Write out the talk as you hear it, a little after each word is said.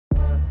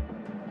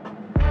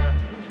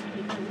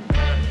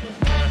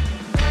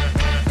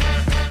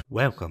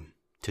Welcome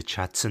to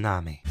Chat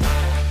Tsunami.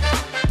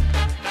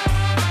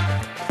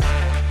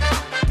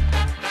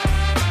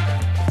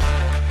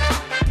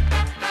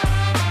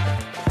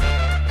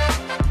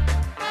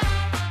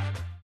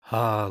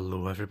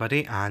 Hello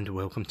everybody and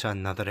welcome to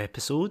another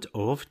episode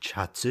of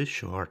Chatsu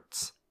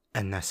Shorts.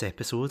 In this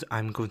episode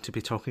I'm going to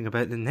be talking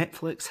about the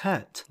Netflix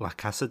hit La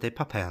Casa de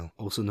Papel,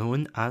 also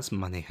known as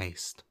Money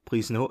Heist.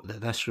 Please note that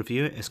this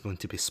review is going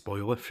to be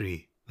spoiler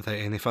free. Without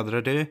any further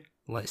ado,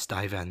 let's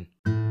dive in.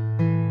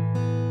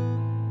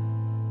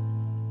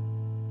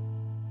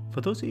 For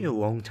those of you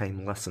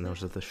long-time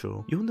listeners of the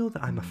show, you'll know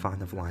that I'm a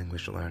fan of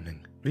language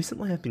learning.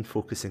 Recently I've been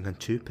focusing on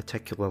two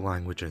particular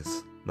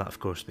languages, that of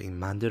course being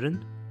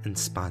Mandarin and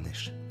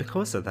Spanish.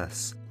 Because of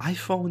this, I've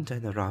fallen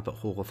down a rabbit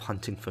hole of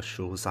hunting for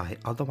shows I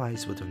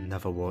otherwise would have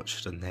never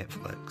watched on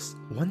Netflix.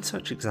 One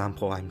such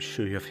example I'm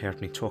sure you've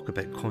heard me talk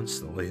about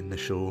constantly in the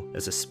show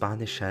is the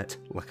Spanish hit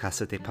La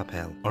Casa de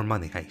Papel, or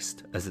Money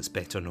Heist as it's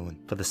better known.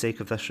 For the sake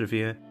of this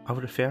review, I'll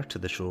refer to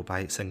the show by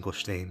its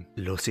English name.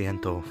 Lo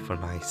siento for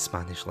my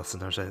Spanish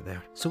listeners out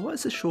there. So what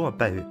is the show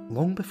about?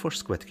 Long before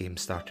Squid Game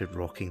started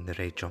rocking the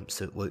red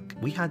jumpsuit look,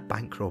 we had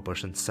bank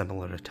robbers in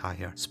similar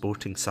attire,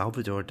 sporting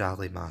Salvador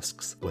Dali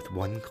masks with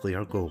one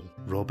clear goal: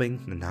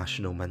 robbing the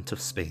National Mint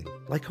of Spain.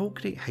 Like all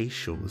great heist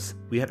shows,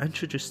 we are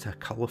introduced to a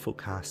colourful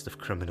cast of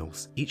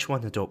criminals, each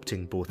one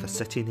adopting both a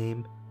city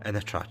name and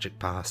a tragic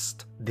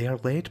past. They are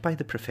led by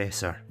the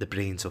Professor, the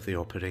brains of the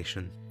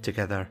operation.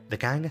 Together, the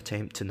gang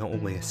attempt to not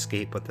only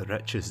escape with the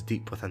riches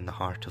deep within the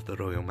heart of the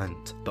Royal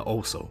Mint, but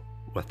also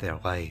with their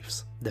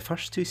lives. The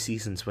first two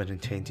seasons were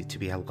intended to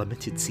be a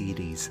limited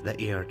series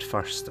that aired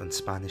first on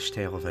Spanish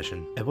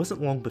television. It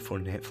wasn't long before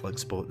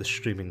Netflix bought the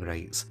streaming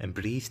rights and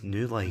breathed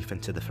new life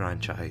into the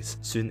franchise,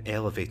 soon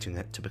elevating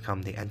it to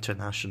become the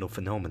international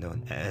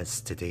phenomenon it is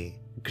today.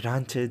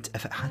 Granted,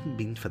 if it hadn't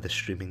been for the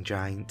streaming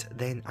giant,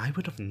 then I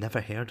would have never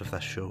heard of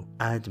this show.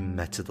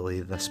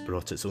 Admittedly, this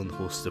brought its own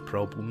host of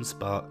problems,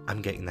 but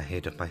I'm getting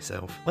ahead of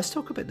myself. Let's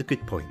talk about the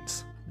good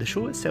points. The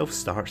show itself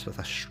starts with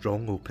a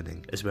strong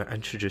opening as we're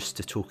introduced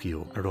to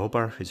Tokyo, a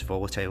robber whose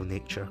volatile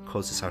nature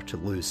causes her to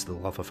lose the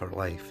love of her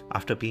life.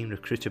 After being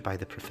recruited by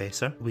the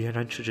Professor, we are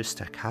introduced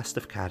to a cast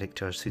of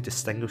characters who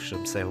distinguish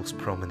themselves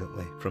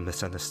prominently, from the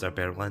sinister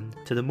Berlin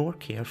to the more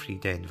carefree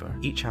Denver.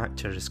 Each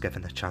actor is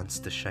given a chance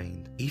to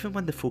shine. Even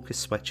when the focus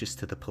switches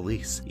to the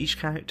police, each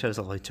character is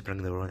allowed to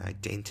bring their own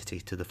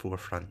identity to the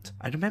forefront.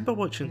 I remember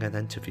watching an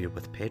interview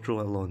with Pedro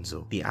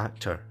Alonso, the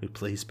actor who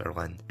plays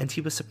Berlin, and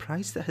he was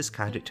surprised that his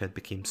character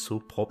became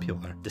so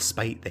popular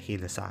despite the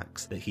heinous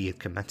acts that he had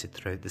committed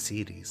throughout the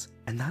series.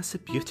 And that's the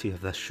beauty of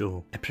this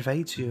show. It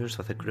provides viewers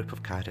with a group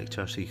of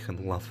characters who you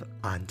can love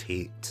and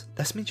hate.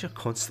 This means you're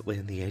constantly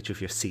on the edge of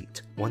your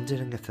seat,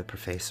 wondering if the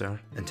Professor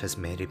and his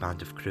merry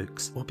band of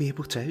crooks will be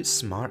able to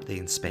outsmart the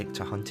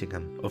Inspector hunting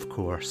him. Of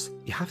course,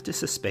 you have to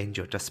suspend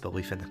your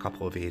disbelief in a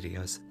couple of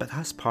areas, but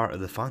that's part of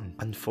the fun.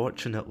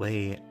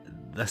 Unfortunately,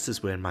 this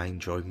is where my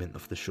enjoyment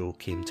of the show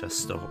came to a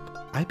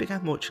stop. I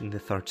began watching the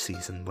third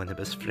season when it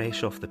was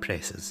fresh off the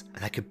presses,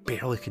 and I could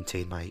barely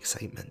contain my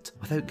excitement.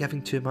 Without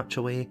giving too much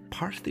away,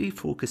 part 3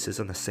 focuses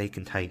on a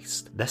second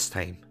heist, this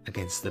time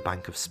against the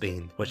Bank of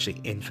Spain, which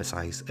they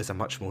emphasise is a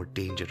much more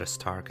dangerous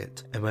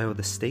target. And while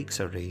the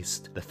stakes are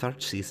raised, the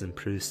third season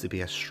proves to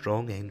be a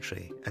strong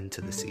entry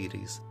into the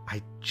series.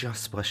 I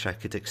just wish I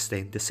could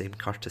extend the same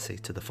courtesy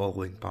to the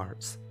following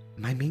parts.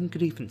 My main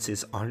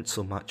grievances aren't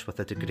so much with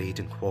the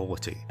degrading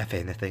quality. If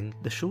anything,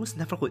 the shows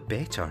never look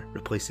better,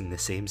 replacing the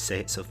same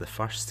sets of the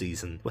first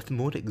season with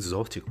more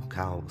exotic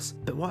locales.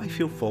 But what I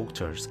feel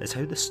falters is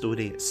how the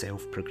story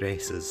itself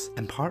progresses.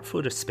 In part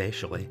 4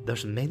 especially,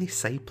 there's many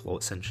side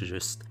plots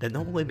introduced that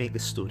not only make the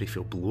story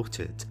feel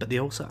bloated, but they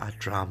also add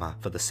drama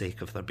for the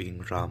sake of there being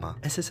drama.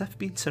 It's as if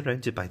being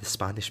surrounded by the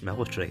Spanish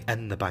military,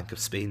 in the Bank of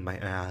Spain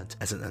might I add,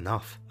 isn't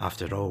enough.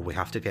 After all, we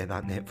have to get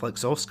that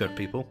Netflix Oscar,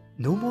 people.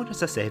 No more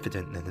is this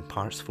evident than in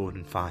parts 4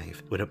 and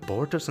 5, where it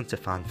borders into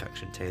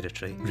fanfiction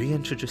territory,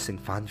 reintroducing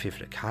fan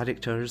favourite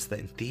characters that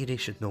in theory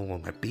should no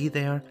longer be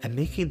there, and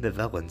making the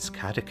villains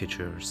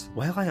caricatures.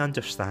 While I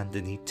understand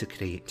the need to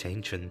create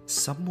tension,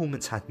 some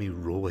moments had me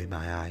rolling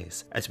my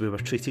eyes, as we were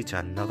treated to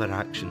another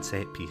action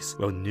set piece,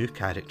 while new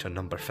character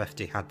number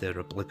 50 had their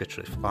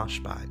obligatory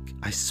flashback.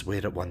 I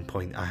swear at one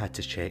point I had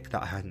to check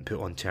that I hadn't put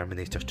on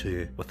Terminator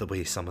 2 with the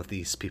way some of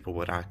these people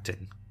were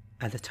acting.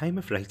 At the time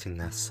of writing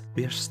this,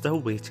 we are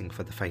still waiting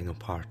for the final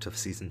part of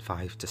Season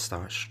 5 to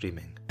start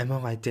streaming, and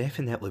while I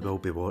definitely will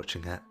be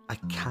watching it, I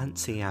can't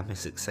say I'm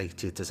as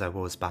excited as I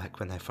was back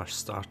when I first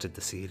started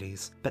the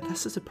series. But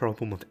this is a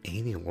problem with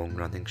any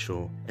long-running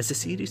show. As the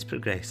series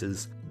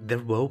progresses, there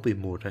will be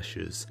more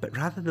issues, but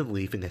rather than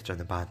leaving it on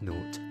a bad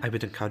note, I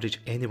would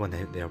encourage anyone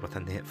out there with a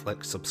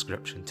Netflix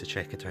subscription to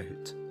check it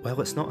out. While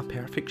it's not a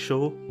perfect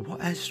show, what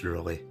is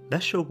really?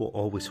 This show will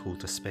always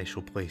hold a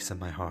special place in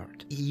my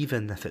heart,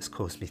 even if it's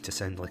caused me to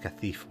sound like a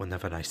thief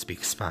whenever I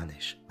speak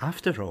Spanish.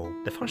 After all,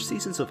 the first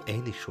seasons of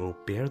any show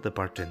bear the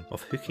burden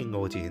of hooking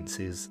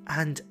audiences,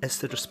 and it's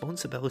the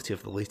responsibility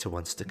of the later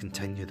ones to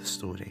continue the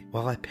story.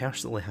 While I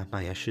personally have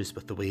my issues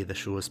with the way the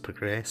show has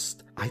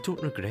progressed, I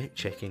don't regret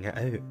checking it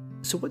out.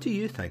 So what do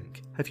you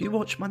think? Have you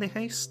watched Money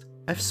Heist?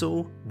 If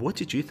so, what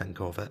did you think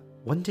of it?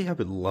 One day I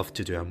would love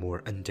to do a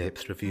more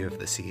in-depth review of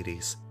the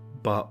series,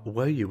 but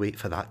while you wait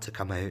for that to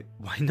come out,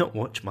 why not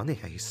watch Money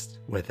Heist?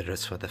 Whether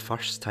it's for the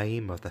first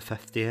time or the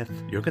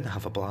 50th, you're going to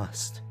have a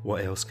blast.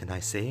 What else can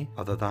I say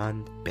other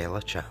than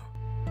Bella Ciao?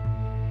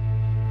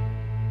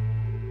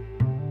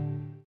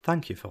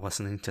 Thank you for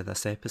listening to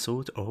this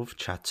episode of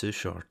Chatsu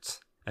Shorts.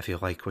 If you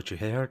like what you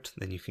heard,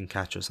 then you can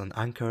catch us on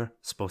Anchor,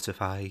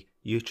 Spotify,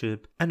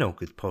 YouTube, and all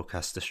good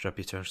podcast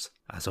distributors.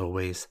 As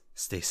always,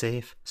 stay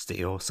safe,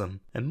 stay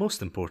awesome, and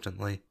most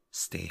importantly,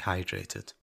 stay hydrated.